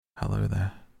Hello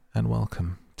there, and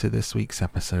welcome to this week's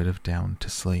episode of Down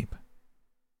to Sleep,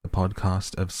 the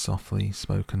podcast of softly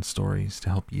spoken stories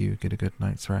to help you get a good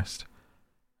night's rest.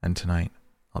 And tonight,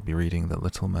 I'll be reading The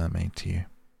Little Mermaid to you,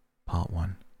 Part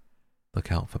 1.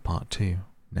 Look out for Part 2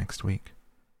 next week.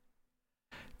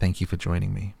 Thank you for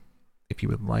joining me. If you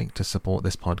would like to support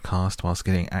this podcast whilst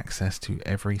getting access to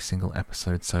every single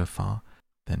episode so far,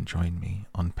 then join me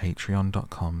on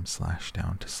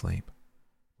patreon.com/downtosleep.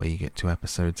 where you get 2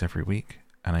 episodes every week,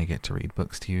 and I get to read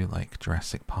books to you like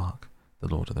Jurassic Park, The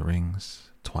Lord of the Rings,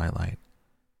 Twilight,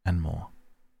 and more.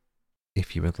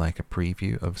 If you would like a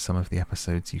preview of some of the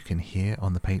episodes you can hear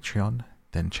on the Patreon,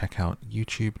 then check out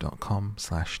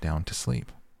youtube.com/downtosleep,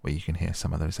 where you can hear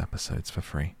some of those episodes for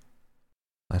free.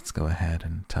 Let's go ahead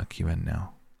and tuck you in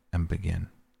now and begin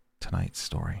tonight's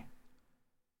story.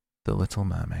 The Little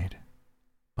Mermaid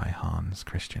by Hans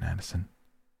Christian Andersen.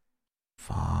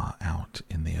 Far out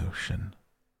in the ocean,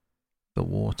 the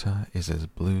water is as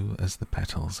blue as the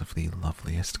petals of the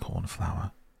loveliest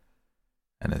cornflower,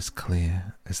 and as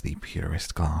clear as the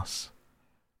purest glass.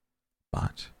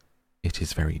 But it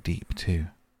is very deep too.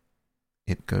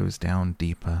 It goes down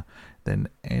deeper than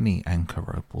any anchor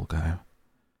rope will go,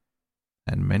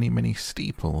 and many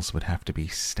steeples would have to be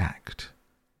stacked,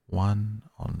 one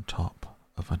on top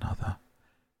of another,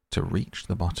 to reach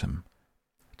the bottom,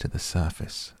 to the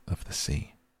surface of the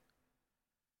sea.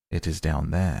 It is down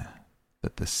there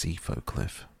that the sea folk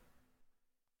live.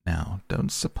 Now,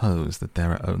 don't suppose that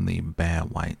there are only bare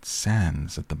white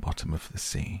sands at the bottom of the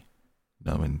sea.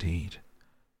 No, indeed.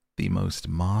 The most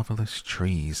marvelous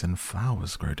trees and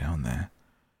flowers grow down there,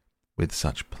 with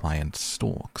such pliant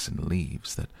stalks and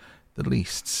leaves that the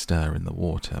least stir in the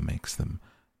water makes them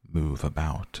move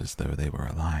about as though they were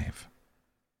alive.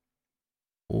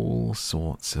 All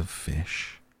sorts of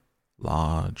fish,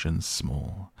 large and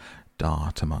small,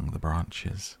 dart among the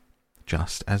branches,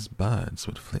 just as birds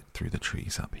would flit through the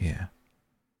trees up here.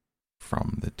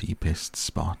 From the deepest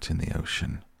spot in the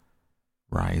ocean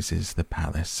rises the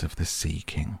palace of the Sea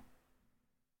King.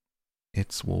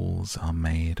 Its walls are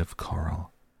made of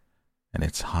coral, and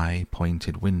its high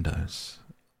pointed windows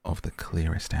of the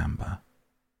clearest amber.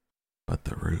 But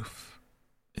the roof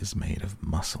is made of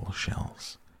mussel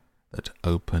shells that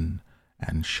open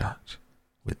and shut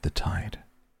with the tide.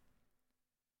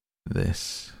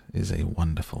 This is a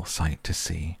wonderful sight to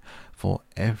see, for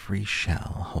every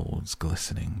shell holds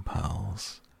glistening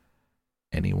pearls,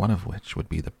 any one of which would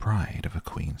be the pride of a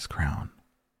queen's crown.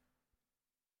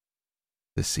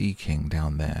 The Sea King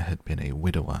down there had been a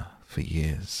widower for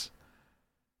years,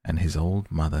 and his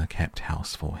old mother kept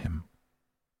house for him.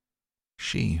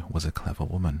 She was a clever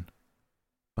woman,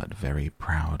 but very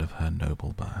proud of her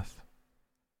noble birth.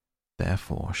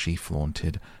 Therefore she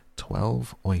flaunted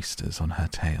 12 oysters on her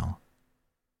tail,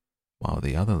 while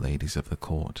the other ladies of the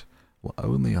court were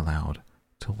only allowed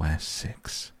to wear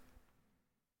 6.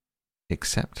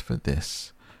 Except for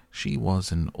this, she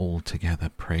was an altogether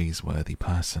praiseworthy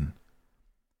person,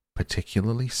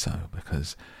 particularly so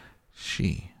because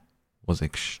she was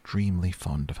extremely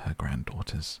fond of her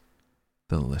granddaughters,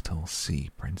 the little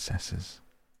sea princesses.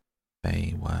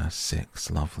 They were 6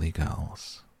 lovely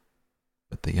girls,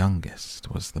 but the youngest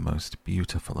was the most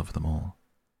beautiful of them all.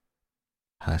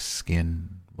 Her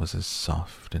skin was as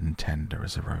soft and tender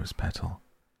as a rose petal,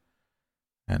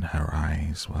 and her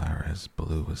eyes were as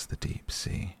blue as the deep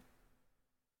sea.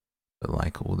 But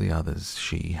like all the others,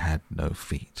 she had no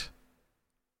feet.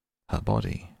 Her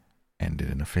body ended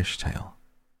in a fishtail.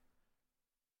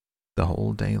 The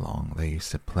whole day long they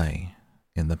used to play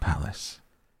in the palace,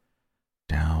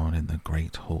 down in the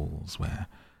great halls where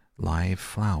live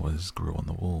flowers grew on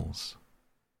the walls.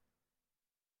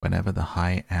 Whenever the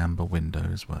high amber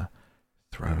windows were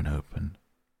thrown open,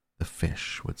 the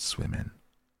fish would swim in,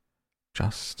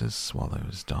 just as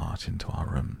swallows dart into our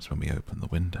rooms when we open the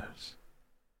windows.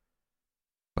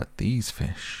 But these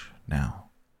fish,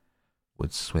 now,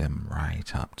 would swim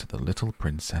right up to the little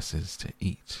princesses to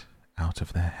eat out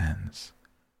of their hands,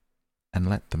 and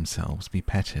let themselves be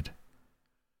petted.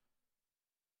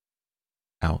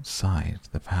 Outside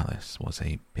the palace was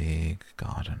a big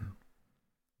garden,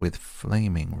 with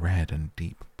flaming red and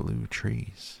deep blue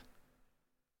trees.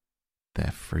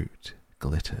 Their fruit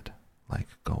glittered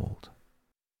like gold,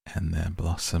 and their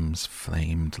blossoms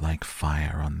flamed like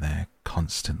fire on their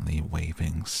constantly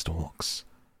waving stalks.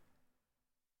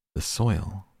 The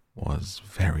soil was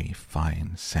very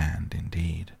fine sand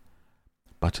indeed,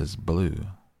 but as blue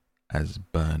as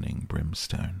burning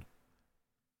brimstone.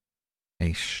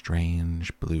 A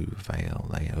strange blue veil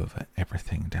lay over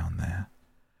everything down there.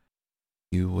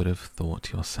 You would have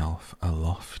thought yourself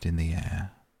aloft in the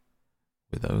air,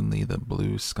 with only the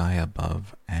blue sky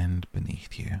above and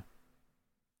beneath you,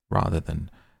 rather than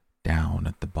down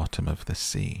at the bottom of the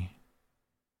sea.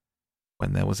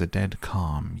 When there was a dead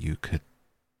calm, you could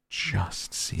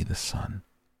just see the sun,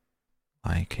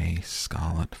 like a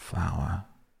scarlet flower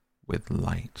with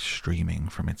light streaming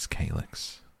from its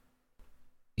calyx.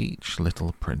 Each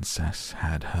little princess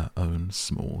had her own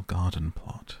small garden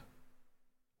plot,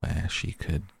 where she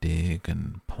could dig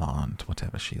and plant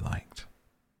whatever she liked.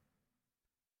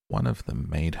 One of them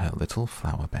made her little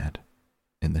flower bed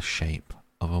in the shape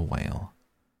of a whale.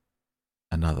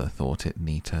 Another thought it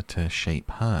neater to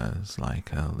shape hers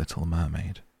like a little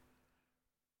mermaid.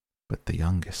 But the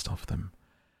youngest of them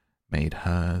made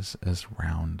hers as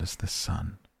round as the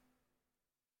sun,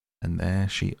 and there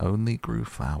she only grew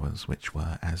flowers which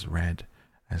were as red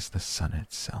as the sun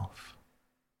itself.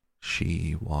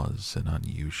 She was an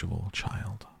unusual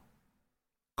child,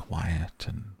 quiet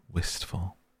and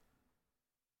wistful,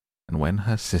 and when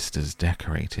her sisters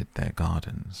decorated their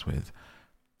gardens with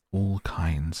all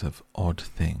kinds of odd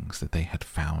things that they had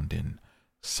found in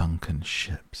sunken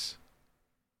ships,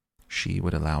 she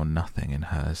would allow nothing in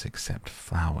hers except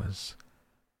flowers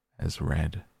as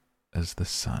red as the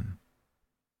sun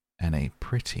and a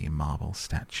pretty marble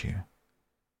statue.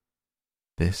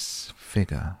 This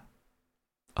figure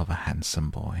of a handsome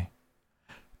boy,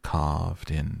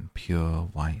 carved in pure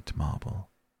white marble.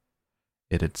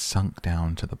 It had sunk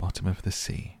down to the bottom of the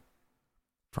sea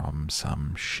from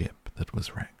some ship that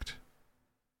was wrecked.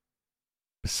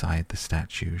 Beside the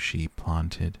statue she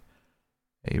planted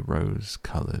a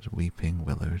rose-colored weeping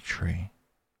willow tree,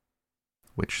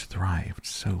 which thrived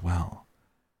so well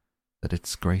that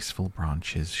its graceful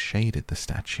branches shaded the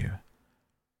statue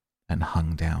and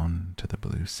hung down to the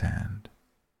blue sand,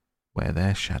 where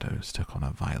their shadows took on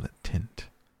a violet tint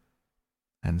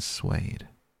and swayed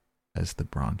as the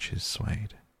branches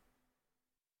swayed.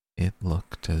 It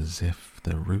looked as if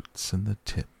the roots and the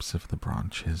tips of the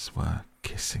branches were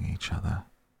kissing each other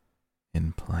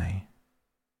in play.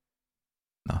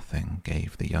 Nothing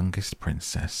gave the youngest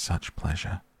princess such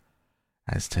pleasure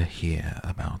as to hear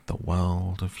about the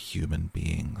world of human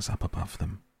beings up above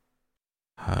them.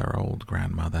 Her old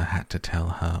grandmother had to tell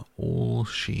her all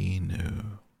she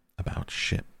knew about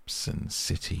ships and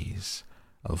cities,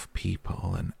 of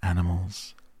people and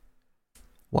animals.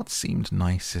 What seemed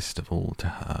nicest of all to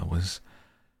her was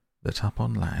that up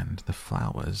on land the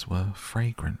flowers were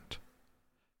fragrant,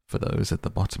 for those at the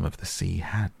bottom of the sea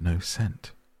had no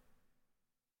scent.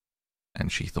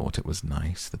 And she thought it was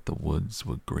nice that the woods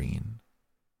were green,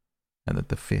 and that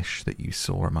the fish that you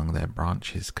saw among their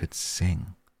branches could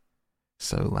sing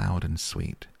so loud and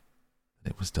sweet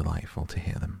that it was delightful to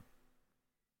hear them.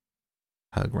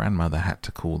 Her grandmother had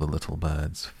to call the little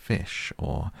birds fish,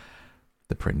 or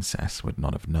the princess would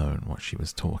not have known what she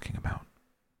was talking about,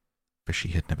 for she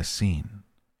had never seen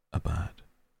a bird.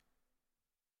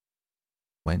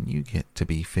 When you get to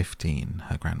be 15,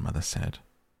 her grandmother said,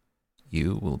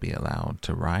 you will be allowed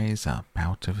to rise up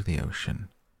out of the ocean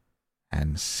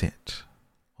and sit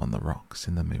on the rocks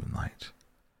in the moonlight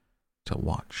to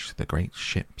watch the great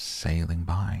ships sailing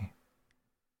by.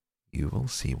 You will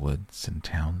see woods and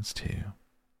towns too.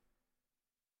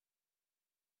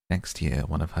 Next year,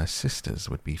 one of her sisters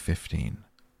would be 15,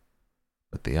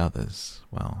 but the others,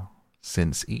 well,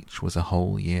 since each was a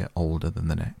whole year older than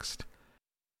the next,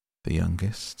 the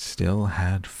youngest still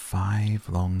had 5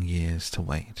 long years to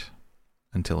wait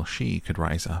until she could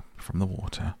rise up from the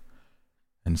water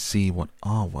and see what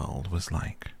our world was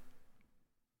like.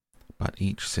 But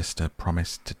each sister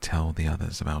promised to tell the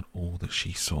others about all that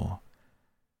she saw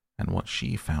and what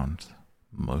she found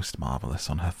most marvelous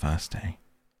on her first day.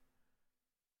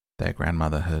 Their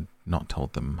grandmother had not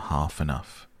told them half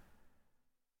enough,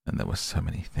 and there were so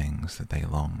many things that they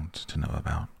longed to know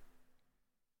about.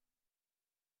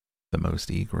 The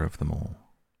most eager of them all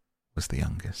was the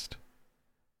youngest,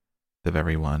 the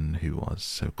very one who was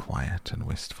so quiet and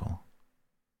wistful.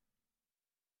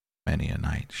 Many a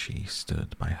night she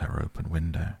stood by her open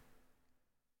window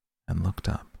and looked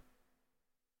up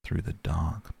through the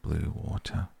dark blue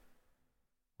water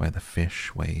where the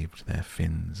fish waved their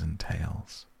fins and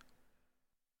tails.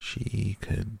 She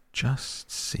could just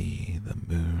see the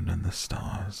moon and the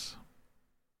stars.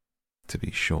 To be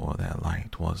sure, their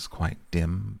light was quite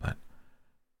dim, but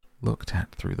looked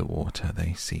at through the water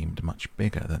they seemed much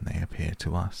bigger than they appear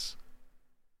to us.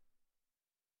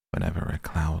 Whenever a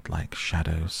cloud-like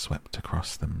shadow swept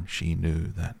across them, she knew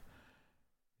that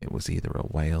it was either a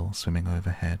whale swimming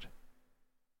overhead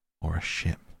or a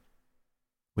ship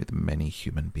with many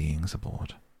human beings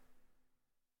aboard.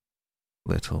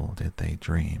 Little did they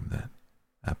dream that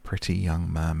a pretty young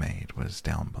mermaid was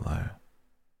down below,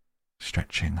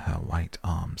 stretching her white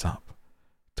arms up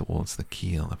towards the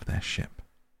keel of their ship.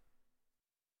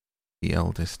 The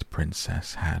eldest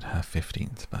princess had her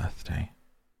 15th birthday,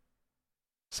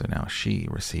 so now she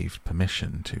received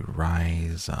permission to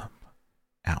rise up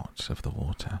out of the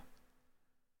water.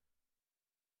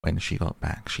 When she got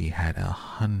back, she had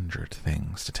 100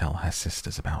 things to tell her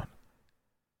sisters about.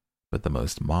 But the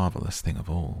most marvelous thing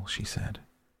of all, she said,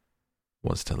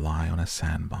 was to lie on a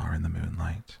sandbar in the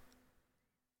moonlight,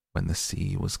 when the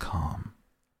sea was calm,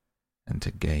 and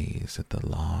to gaze at the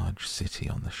large city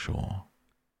on the shore,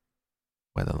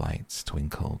 where the lights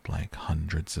twinkled like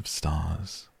hundreds of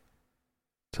stars,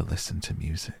 to listen to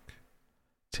music,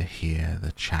 to hear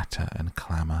the chatter and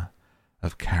clamour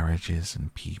of carriages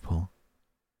and people,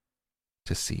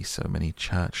 to see so many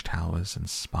church towers and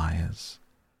spires,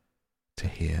 to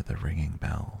hear the ringing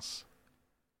bells.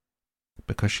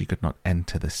 Because she could not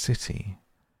enter the city,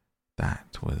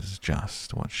 that was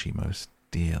just what she most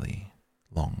dearly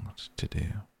longed to do.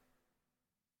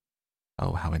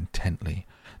 Oh, how intently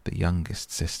the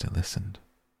youngest sister listened.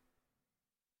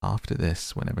 After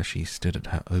this, whenever she stood at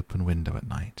her open window at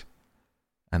night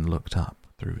and looked up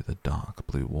through the dark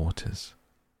blue waters,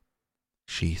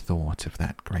 she thought of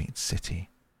that great city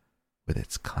with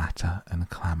its clatter and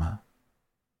clamour,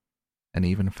 and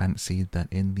even fancied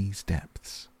that in these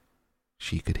depths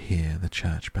she could hear the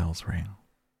church bells ring.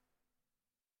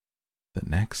 The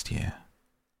next year,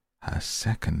 her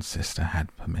second sister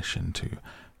had permission to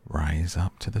rise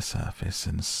up to the surface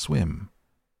and swim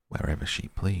wherever she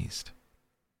pleased.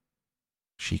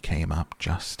 She came up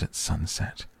just at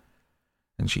sunset,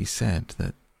 and she said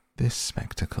that this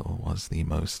spectacle was the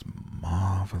most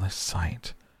marvellous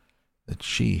sight that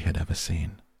she had ever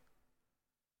seen.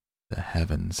 The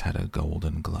heavens had a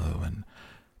golden glow, and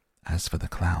as for the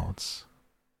clouds,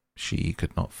 she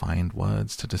could not find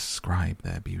words to describe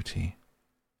their beauty.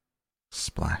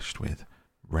 Splashed with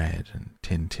red and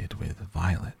tinted with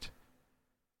violet,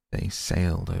 they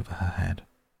sailed over her head.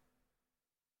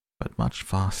 But much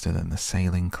faster than the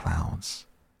sailing clouds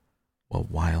were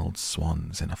wild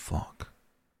swans in a flock,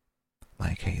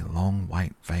 like a long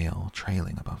white veil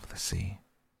trailing above the sea.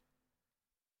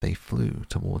 They flew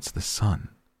towards the sun.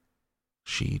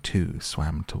 She too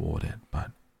swam toward it,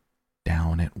 but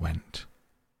down it went,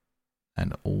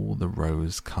 and all the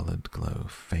rose-colored glow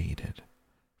faded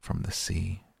from the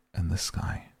sea and the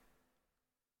sky.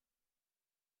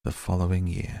 The following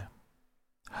year,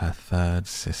 her third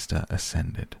sister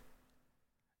ascended,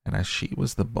 and as she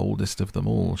was the boldest of them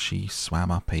all, she swam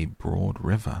up a broad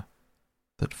river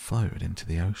that flowed into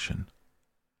the ocean.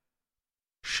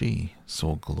 She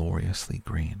saw gloriously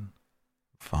green,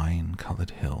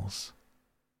 vine-colored hills.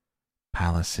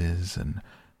 Palaces and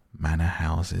manor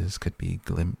houses could be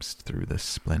glimpsed through the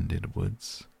splendid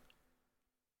woods.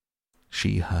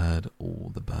 She heard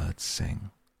all the birds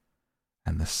sing,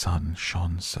 and the sun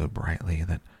shone so brightly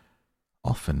that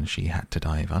often she had to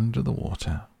dive under the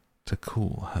water to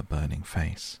cool her burning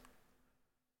face.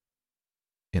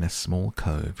 In a small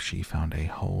cove she found a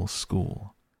whole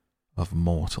school of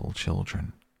mortal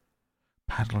children,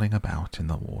 paddling about in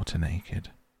the water naked.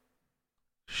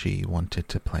 She wanted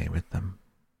to play with them,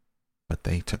 but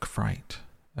they took fright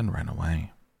and ran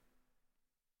away.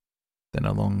 Then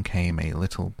along came a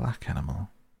little black animal.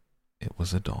 It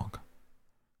was a dog,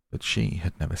 but she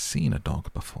had never seen a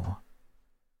dog before.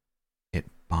 It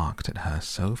barked at her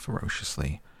so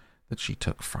ferociously that she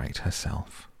took fright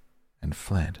herself and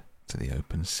fled to the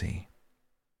open sea.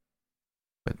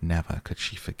 But never could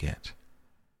she forget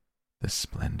the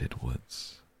splendid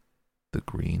woods, the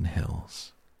green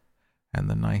hills, and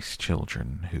the nice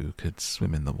children who could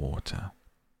swim in the water,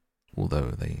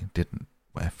 although they didn't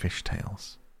wear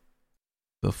fishtails.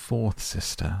 The fourth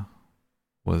sister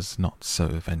was not so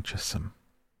venturesome.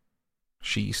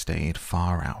 She stayed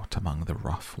far out among the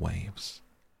rough waves,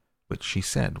 which she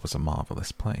said was a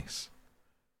marvellous place.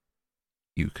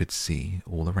 You could see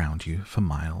all around you for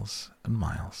miles and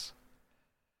miles,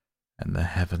 and the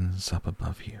heavens up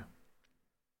above you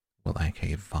were like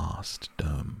a vast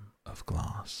dome of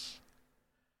glass.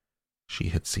 She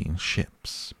had seen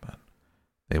ships, but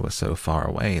they were so far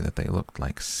away that they looked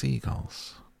like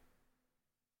seagulls.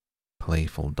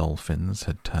 Playful dolphins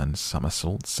had turned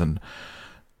somersaults, and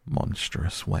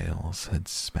monstrous whales had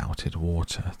spouted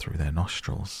water through their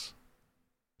nostrils,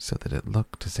 so that it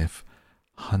looked as if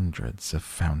hundreds of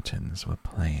fountains were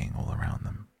playing all around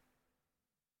them.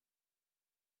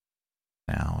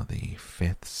 Now the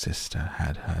fifth sister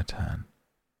had her turn.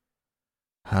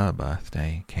 Her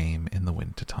birthday came in the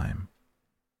winter time,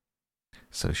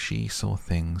 so she saw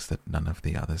things that none of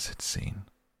the others had seen.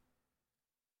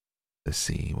 The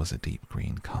sea was a deep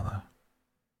green color,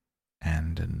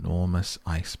 and enormous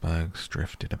icebergs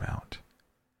drifted about.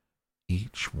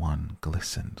 Each one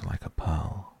glistened like a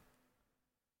pearl,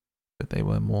 but they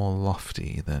were more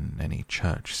lofty than any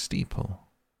church steeple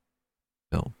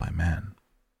built by man.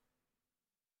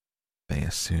 They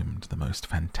assumed the most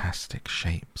fantastic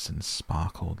shapes and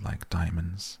sparkled like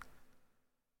diamonds.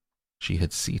 She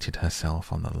had seated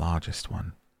herself on the largest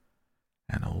one,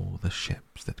 and all the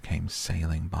ships that came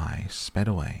sailing by sped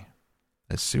away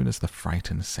as soon as the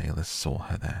frightened sailors saw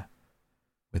her there,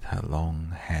 with her long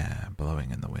hair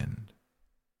blowing in the wind.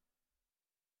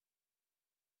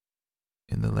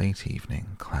 In the late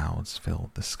evening, clouds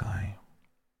filled the sky.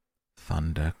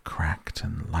 Thunder cracked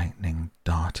and lightning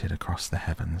darted across the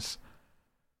heavens.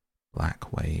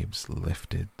 Black waves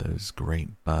lifted those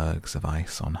great bergs of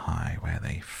ice on high, where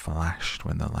they flashed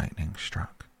when the lightning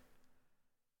struck.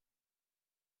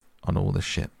 On all the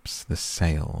ships the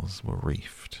sails were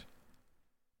reefed.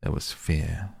 There was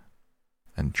fear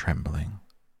and trembling,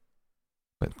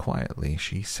 but quietly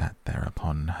she sat there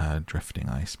upon her drifting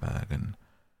iceberg and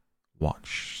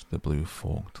watched the blue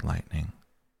forked lightning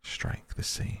strike the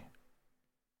sea.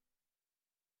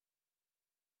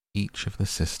 Each of the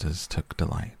sisters took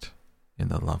delight in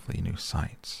the lovely new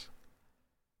sights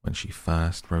when she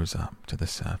first rose up to the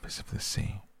surface of the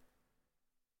sea.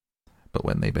 But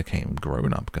when they became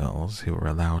grown-up girls who were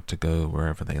allowed to go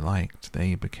wherever they liked,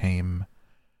 they became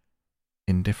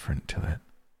indifferent to it.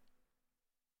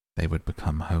 They would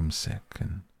become homesick,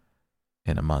 and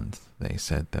in a month they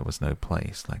said there was no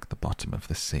place like the bottom of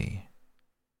the sea,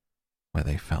 where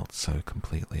they felt so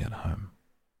completely at home.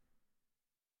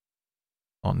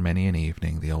 On many an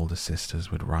evening the older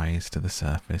sisters would rise to the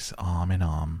surface arm in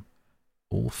arm,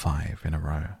 all 5 in a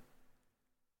row.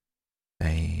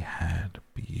 They had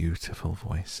beautiful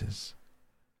voices,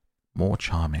 more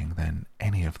charming than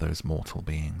any of those mortal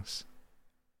beings.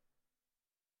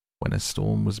 When a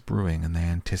storm was brewing and they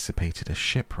anticipated a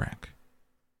shipwreck,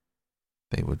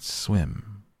 they would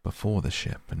swim before the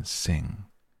ship and sing,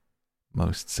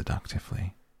 most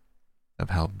seductively, of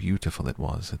how beautiful it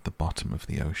was at the bottom of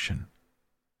the ocean,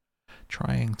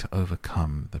 trying to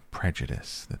overcome the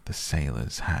prejudice that the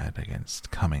sailors had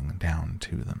against coming down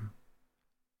to them.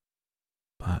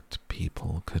 But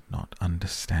people could not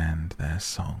understand their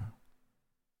song,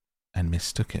 and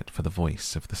mistook it for the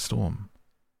voice of the storm.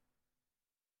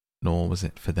 Nor was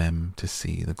it for them to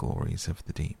see the glories of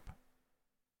the deep.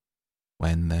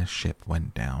 When their ship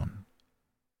went down,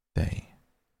 they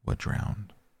were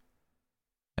drowned,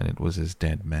 and it was as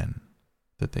dead men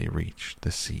that they reached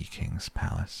the Sea King's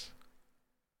palace.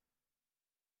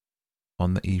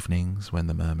 On the evenings when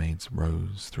the mermaids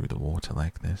rose through the water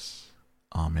like this,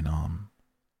 arm in arm,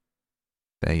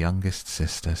 their youngest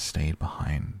sister stayed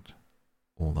behind,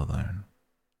 all alone,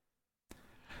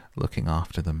 looking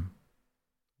after them,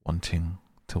 wanting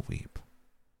to weep.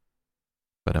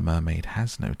 But a mermaid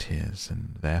has no tears,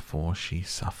 and therefore she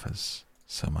suffers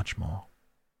so much more.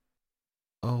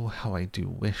 "Oh, how I do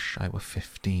wish I were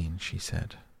 15, she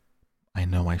said. "I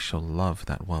know I shall love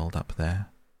that world up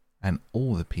there, and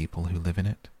all the people who live in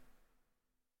it."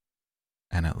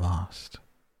 And at last,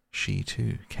 she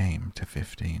too came to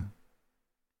 15.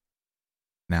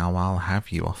 "Now I'll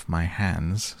have you off my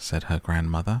hands," said her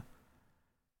grandmother.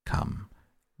 "Come,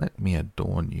 let me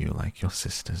adorn you like your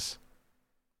sisters."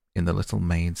 In the little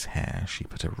maid's hair she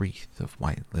put a wreath of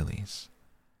white lilies,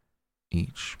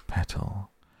 each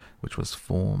petal which was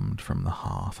formed from the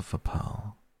half of a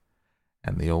pearl,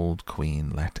 and the old queen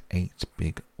let 8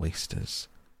 big oysters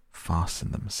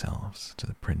fasten themselves to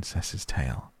the princess's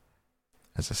tail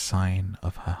as a sign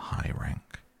of her high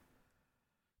rank.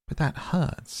 "But that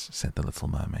hurts," said the little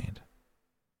mermaid.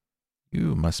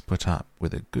 "You must put up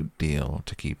with a good deal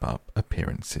to keep up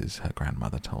appearances," her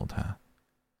grandmother told her.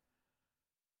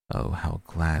 Oh, how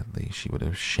gladly she would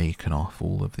have shaken off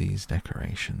all of these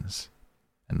decorations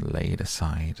and laid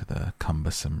aside the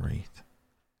cumbersome wreath.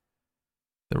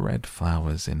 The red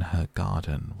flowers in her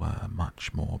garden were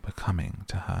much more becoming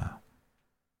to her,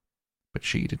 but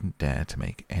she didn't dare to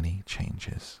make any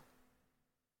changes.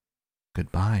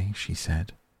 "Goodbye," she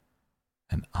said,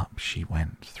 and up she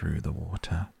went through the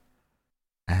water,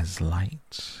 as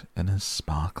light and as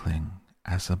sparkling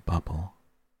as a bubble.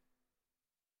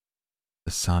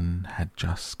 The sun had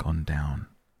just gone down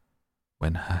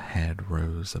when her head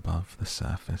rose above the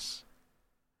surface,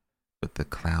 but the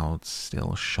clouds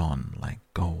still shone like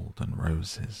gold and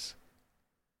roses,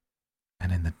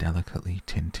 and in the delicately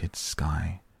tinted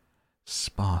sky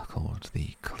sparkled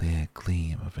the clear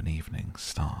gleam of an evening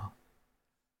star.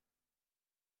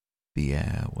 The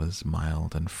air was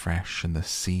mild and fresh, and the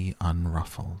sea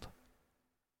unruffled.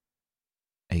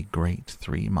 A great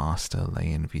three-master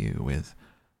lay in view with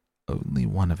only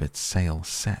one of its sails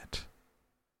set,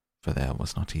 for there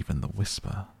was not even the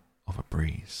whisper of a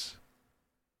breeze.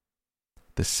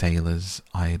 The sailors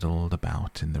idled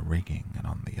about in the rigging and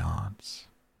on the yards.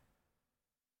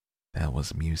 There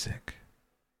was music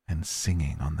and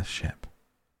singing on the ship,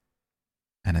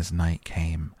 and as night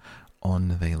came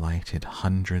on they lighted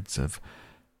hundreds of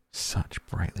such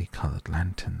brightly coloured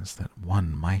lanterns that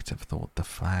one might have thought the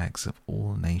flags of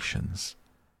all nations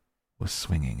were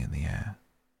swinging in the air.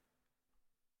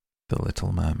 The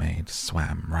little mermaid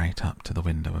swam right up to the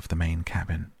window of the main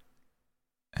cabin,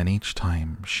 and each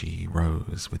time she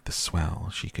rose with the swell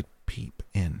she could peep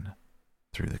in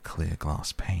through the clear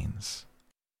glass panes,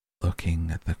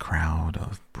 looking at the crowd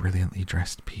of brilliantly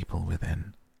dressed people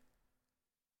within.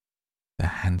 The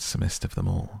handsomest of them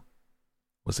all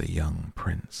was a young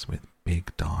prince with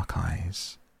big dark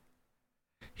eyes.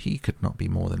 He could not be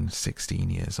more than 16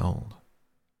 years old.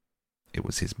 It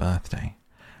was his birthday,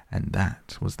 and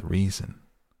that was the reason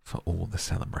for all the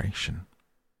celebration.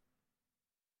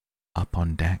 Up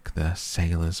on deck the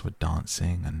sailors were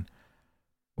dancing, and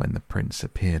when the prince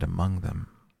appeared among them,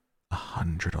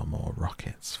 100 or more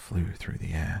rockets flew through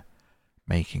the air,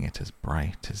 making it as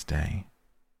bright as day.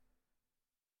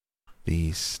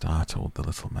 These startled the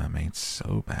little mermaid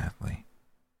so badly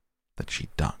that she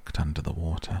ducked under the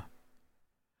water,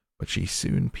 but she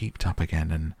soon peeped up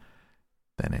again, and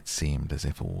then it seemed as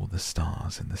if all the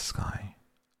stars in the sky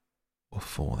were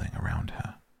falling around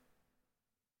her.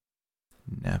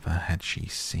 Never had she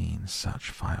seen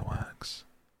such fireworks.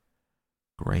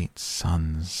 Great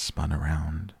suns spun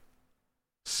around,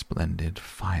 splendid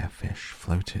firefish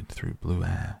floated through blue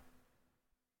air,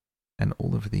 and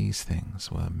all of these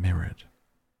things were mirrored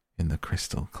in the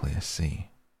crystal clear sea.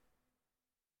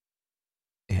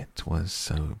 It was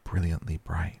so brilliantly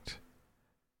bright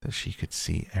that she could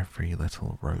see every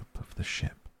little rope of the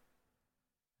ship,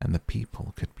 and the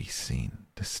people could be seen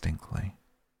distinctly.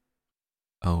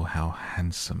 Oh, how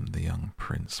handsome the young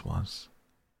prince was!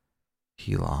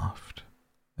 He laughed,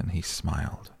 and he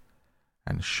smiled,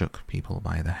 and shook people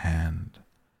by the hand,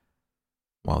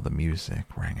 while the music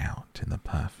rang out in the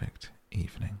perfect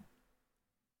evening.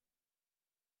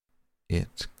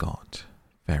 It got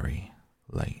very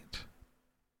late,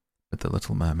 but the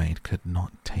little mermaid could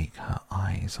not take her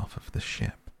eyes off of the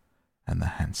ship and the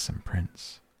handsome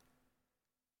prince.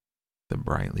 The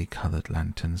brightly coloured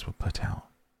lanterns were put out.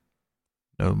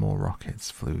 No more rockets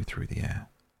flew through the air.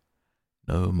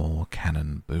 No more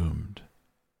cannon boomed.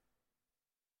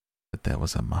 But there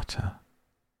was a mutter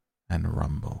and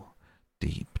rumble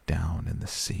deep down in the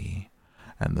sea,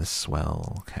 and the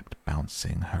swell kept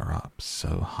bouncing her up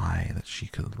so high that she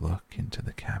could look into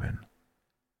the cabin.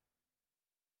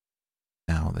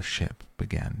 Now the ship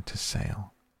began to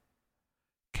sail.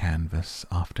 Canvas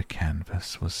after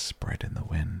canvas was spread in the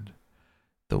wind.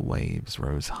 The waves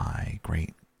rose high,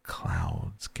 great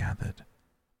clouds gathered.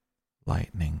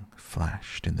 Lightning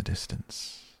flashed in the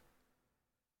distance.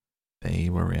 They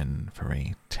were in for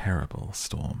a terrible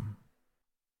storm,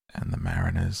 and the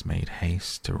mariners made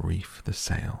haste to reef the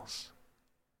sails.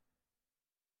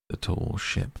 The tall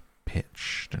ship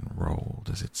pitched and rolled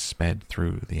as it sped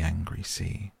through the angry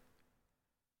sea.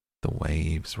 The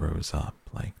waves rose up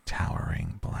like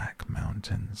towering black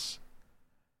mountains,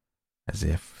 as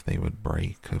if they would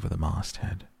break over the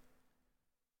masthead.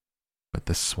 But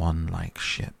the swan-like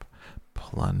ship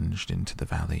plunged into the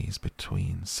valleys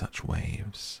between such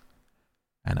waves,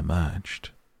 and emerged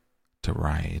to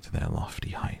ride their lofty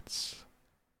heights.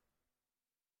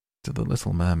 To the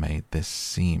little mermaid this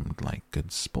seemed like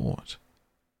good sport,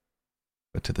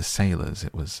 but to the sailors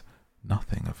it was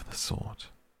nothing of the sort.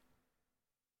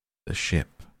 The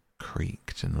ship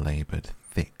creaked and laboured,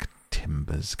 thick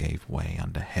timbers gave way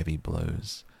under heavy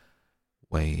blows,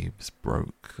 waves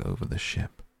broke over the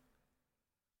ship.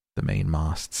 The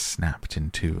mainmast snapped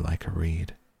in two like a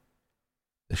reed.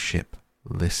 The ship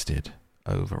listed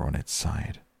over on its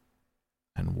side,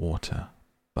 and water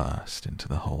burst into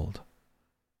the hold.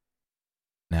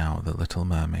 Now the little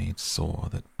mermaid saw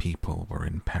that people were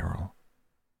in peril,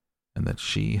 and that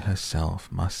she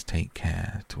herself must take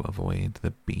care to avoid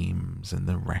the beams and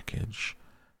the wreckage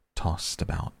tossed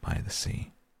about by the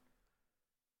sea.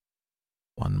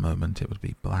 One moment it would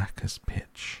be black as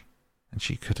pitch, and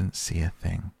she couldn't see a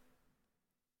thing.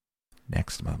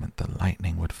 Next moment the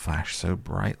lightning would flash so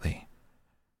brightly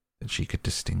that she could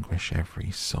distinguish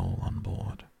every soul on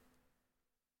board.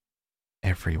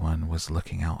 Everyone was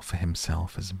looking out for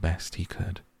himself as best he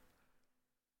could.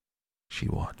 She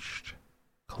watched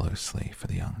closely for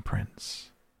the young prince,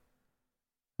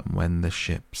 and when the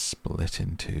ship split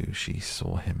in two, she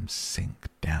saw him sink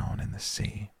down in the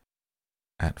sea.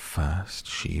 At first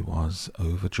she was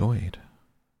overjoyed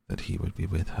that he would be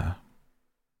with her,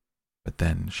 but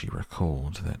then she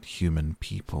recalled that human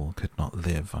people could not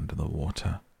live under the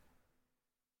water,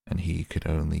 and he could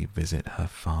only visit her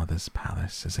father's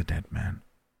palace as a dead man.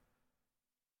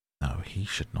 No, he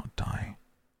should not die.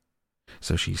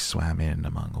 So she swam in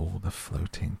among all the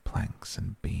floating planks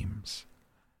and beams,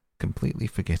 completely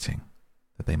forgetting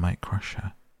that they might crush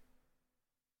her.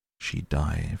 She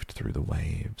dived through the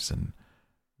waves and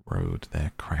rode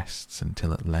their crests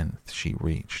until at length she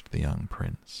reached the young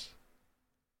prince.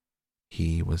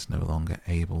 He was no longer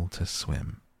able to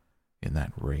swim in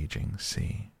that raging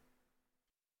sea.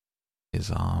 His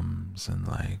arms and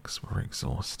legs were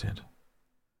exhausted.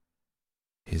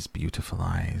 His beautiful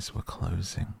eyes were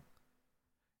closing,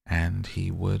 and he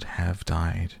would have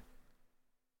died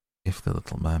if the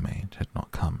little mermaid had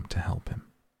not come to help him.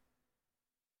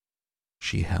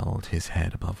 She held his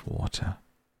head above water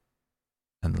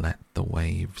and let the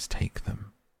waves take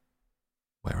them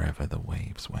wherever the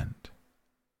waves went.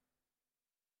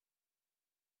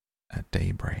 At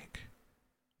daybreak,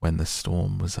 when the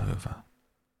storm was over,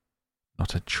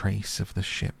 not a trace of the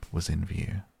ship was in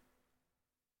view.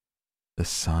 The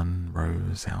sun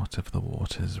rose out of the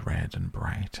waters red and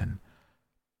bright, and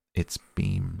its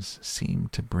beams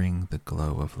seemed to bring the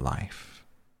glow of life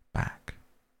back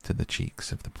to the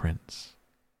cheeks of the prince.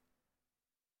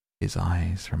 His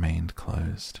eyes remained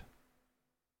closed.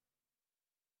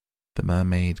 The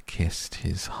mermaid kissed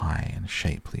his high and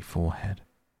shapely forehead.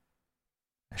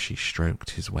 As she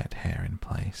stroked his wet hair in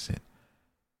place, it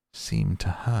seemed to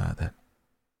her that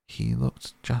he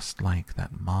looked just like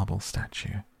that marble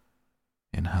statue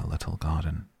in her little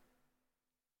garden.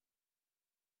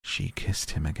 She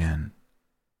kissed him again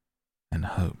and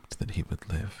hoped that he would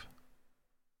live.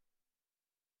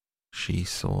 She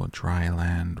saw dry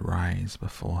land rise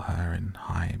before her in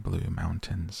high blue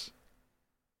mountains,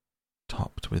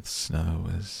 topped with snow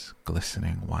as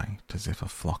glistening white as if a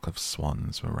flock of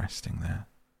swans were resting there.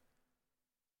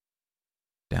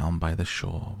 Down by the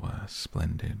shore were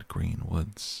splendid green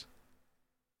woods,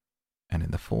 and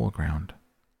in the foreground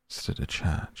stood a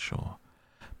church, or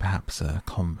perhaps a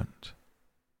convent.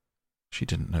 She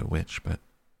didn't know which, but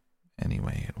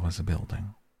anyway, it was a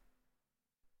building.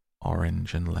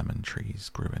 Orange and lemon trees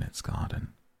grew in its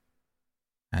garden,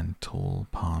 and tall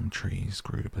palm trees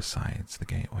grew besides the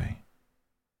gateway.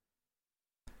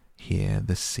 Here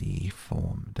the sea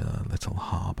formed a little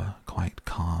harbour, quite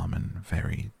calm and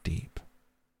very deep.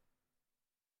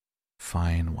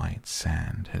 Fine white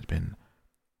sand had been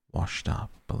washed up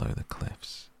below the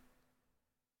cliffs.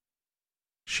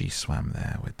 She swam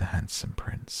there with the handsome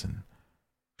prince and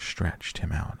stretched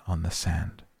him out on the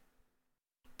sand,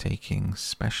 taking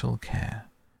special care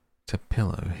to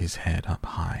pillow his head up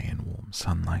high in warm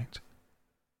sunlight.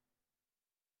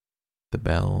 The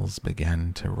bells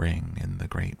began to ring in the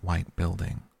great white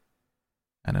building,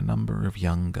 and a number of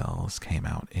young girls came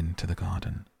out into the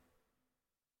garden.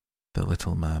 The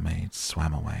little mermaid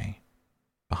swam away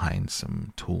behind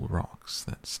some tall rocks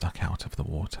that stuck out of the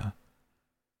water.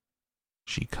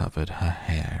 She covered her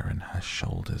hair and her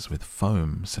shoulders with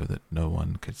foam so that no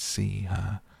one could see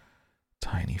her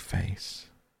tiny face.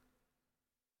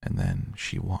 And then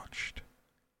she watched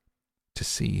to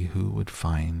see who would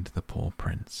find the poor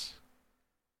prince.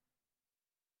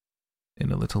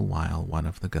 In a little while, one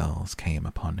of the girls came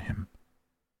upon him.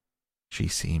 She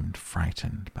seemed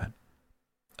frightened, but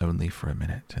only for a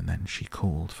minute, and then she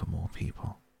called for more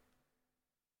people.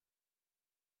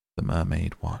 The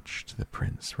mermaid watched the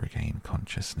prince regain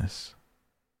consciousness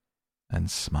and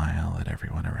smile at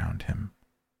everyone around him.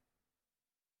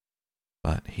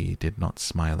 But he did not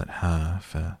smile at her,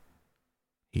 for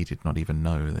he did not even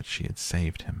know that she had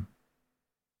saved him.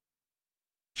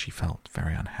 She felt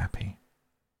very unhappy.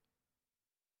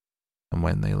 And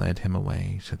when they led him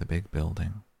away to the big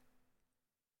building,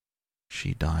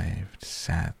 she dived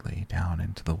sadly down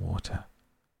into the water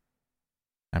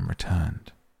and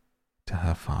returned to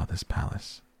her father's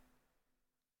palace.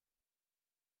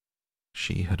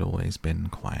 She had always been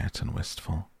quiet and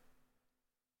wistful,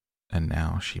 and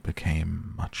now she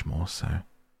became much more so.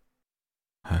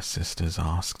 Her sisters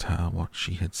asked her what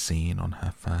she had seen on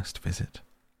her first visit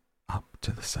up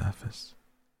to the surface,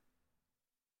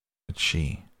 but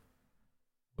she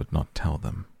would not tell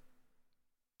them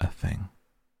a thing.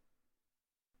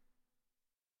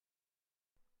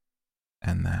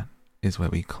 And that is where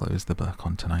we close the book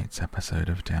on tonight's episode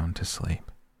of Down to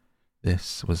Sleep.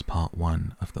 This was part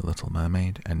 1 of The Little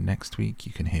Mermaid, and next week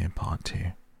you can hear part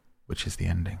 2, which is the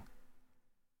ending.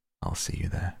 I'll see you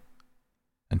there.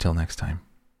 Until next time,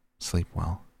 sleep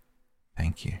well.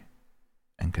 Thank you,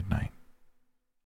 and good night.